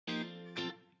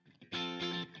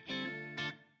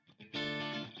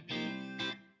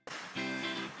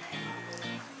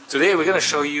Today we're going to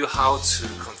show you how to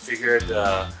configure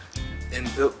the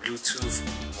inbuilt Bluetooth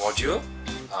module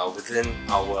within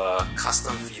our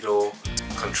custom Fiido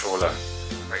controller.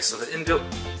 Right, so the inbuilt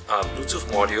Bluetooth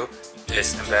module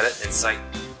is embedded inside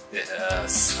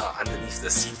underneath the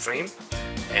seat frame,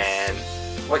 and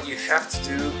what you have to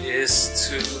do is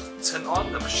to turn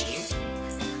on the machine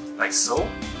like so.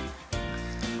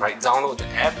 Right, download the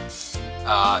app.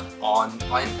 On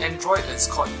Android it's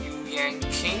called King.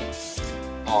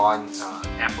 On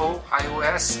Apple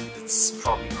iOS it's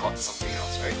probably called something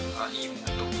else, right?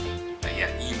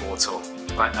 Emoto.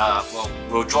 But well,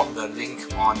 we'll drop the link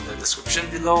on the description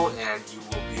below and you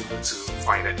will be able to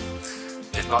find it.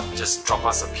 If not, just drop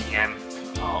us a PM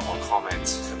or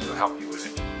comment and we'll help you with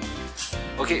it.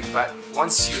 Okay, but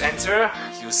once you enter,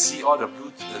 you'll see all the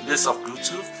list of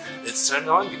Bluetooth. It's turned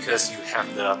on because you have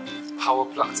the power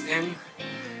plugged in,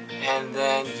 and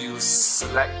then you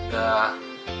select the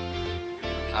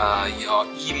your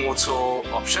Emoto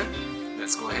option.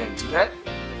 Let's go ahead and do that.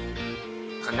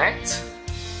 Connect.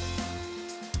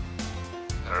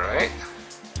 Alright.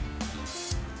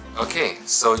 Okay,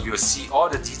 so you'll see all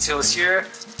the details here.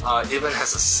 Even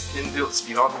has an inbuilt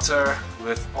speedometer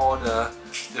with all the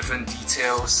different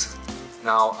details.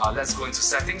 Now let's go into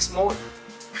settings mode.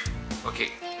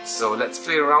 Okay, so let's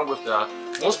play around with the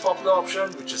most popular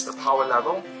option, which is the power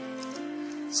level.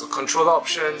 So controller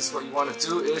options, what you want to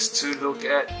do is to look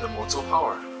at the motor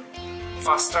power.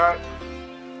 Fast start,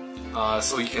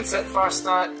 so you can set fast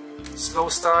start, slow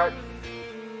start.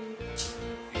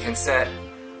 You can set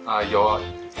your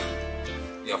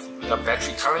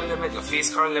battery current limit, your phase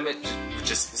current limit,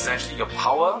 which is essentially your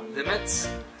power limits.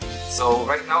 So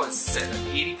right now it's set at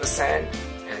 80%,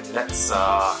 and let's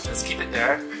keep it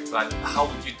there. But how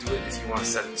would you do it if you want to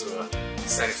set it to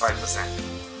 75%?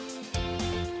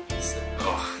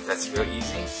 Oh, that's real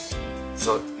easy.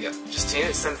 So yeah, just change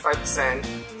it to 75%,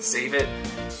 save it,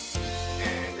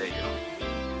 and there you go.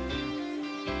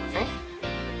 Okay?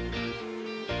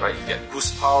 Right, you get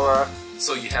boost power.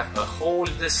 So you have a whole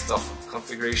list of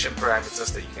configuration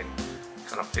parameters that you can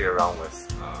kind of play around with.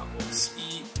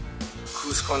 Speed,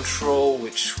 cruise control,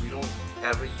 which we don't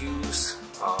ever use.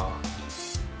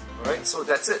 Alright, so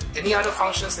that's it. Any other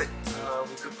functions that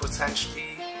we could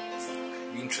potentially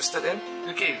be interested in?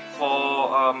 Okay,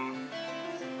 for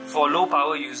low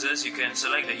power users, you can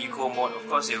select the eco mode. Of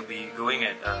course, it will be going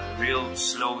at a real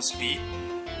slow speed.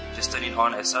 Just turn it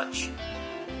on as such.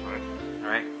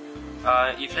 Alright.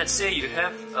 If let's say you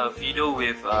have a Fiido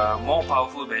with a more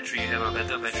powerful battery, you have a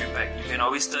better battery pack, you can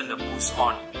always turn the boost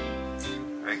on.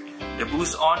 Right? The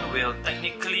boost on will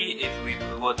technically, if we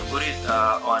were to put it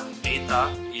on data,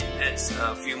 it adds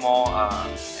a few more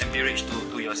amperage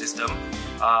to your system.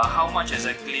 How much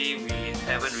exactly, we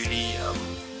haven't really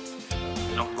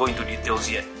go into details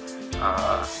yet.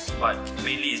 But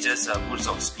mainly it's just a boost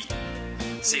of speed.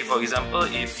 Say for example,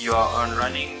 if you are on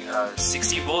running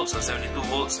 60 volts or 72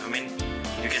 volts, I mean,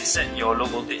 you can set your low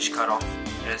voltage cutoff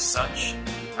as such.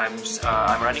 I'm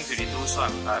running 32, so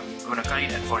I'm gonna cut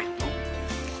it at 42.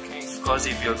 Okay. Because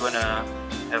if you're gonna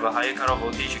have a higher cutoff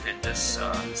voltage, you can just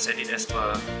set it as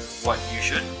per what you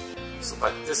should. So,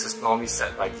 but this is normally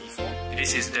set by default?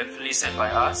 This is definitely set by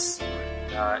us.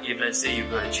 If let's say you've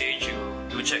got to change, you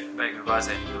do check back with us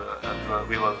and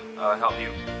we will help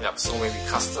you. Yep, so when we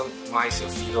customize your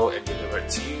Fiido and deliver it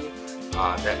to you,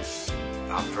 that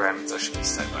parameter should be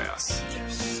set by us.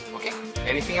 Yes. Okay,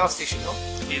 anything else they should know?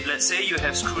 If let's say you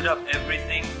have screwed up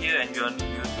everything here and you're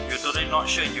totally not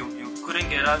sure, you couldn't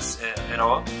get us at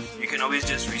all, you can always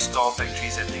just restore factory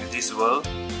settings. This will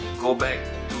go back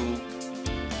to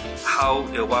how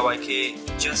the YYK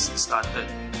just started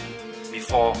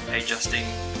before adjusting,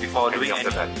 before doing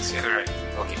anything. Values, yeah. Correct.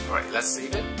 Okay, alright, let's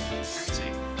save it.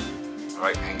 Save.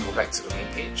 Alright, and go back to the main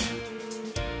page.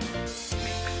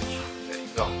 There you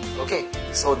go. Okay,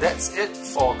 so that's it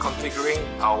for configuring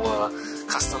our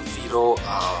custom Fiido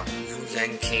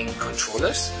King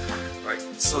controllers. Right.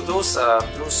 So those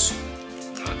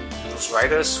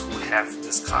riders who have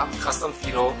this custom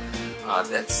Fiido,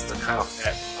 that's the kind of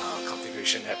app,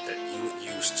 configuration app that you would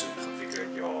use to configure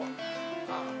your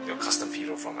custom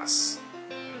Fiido from us.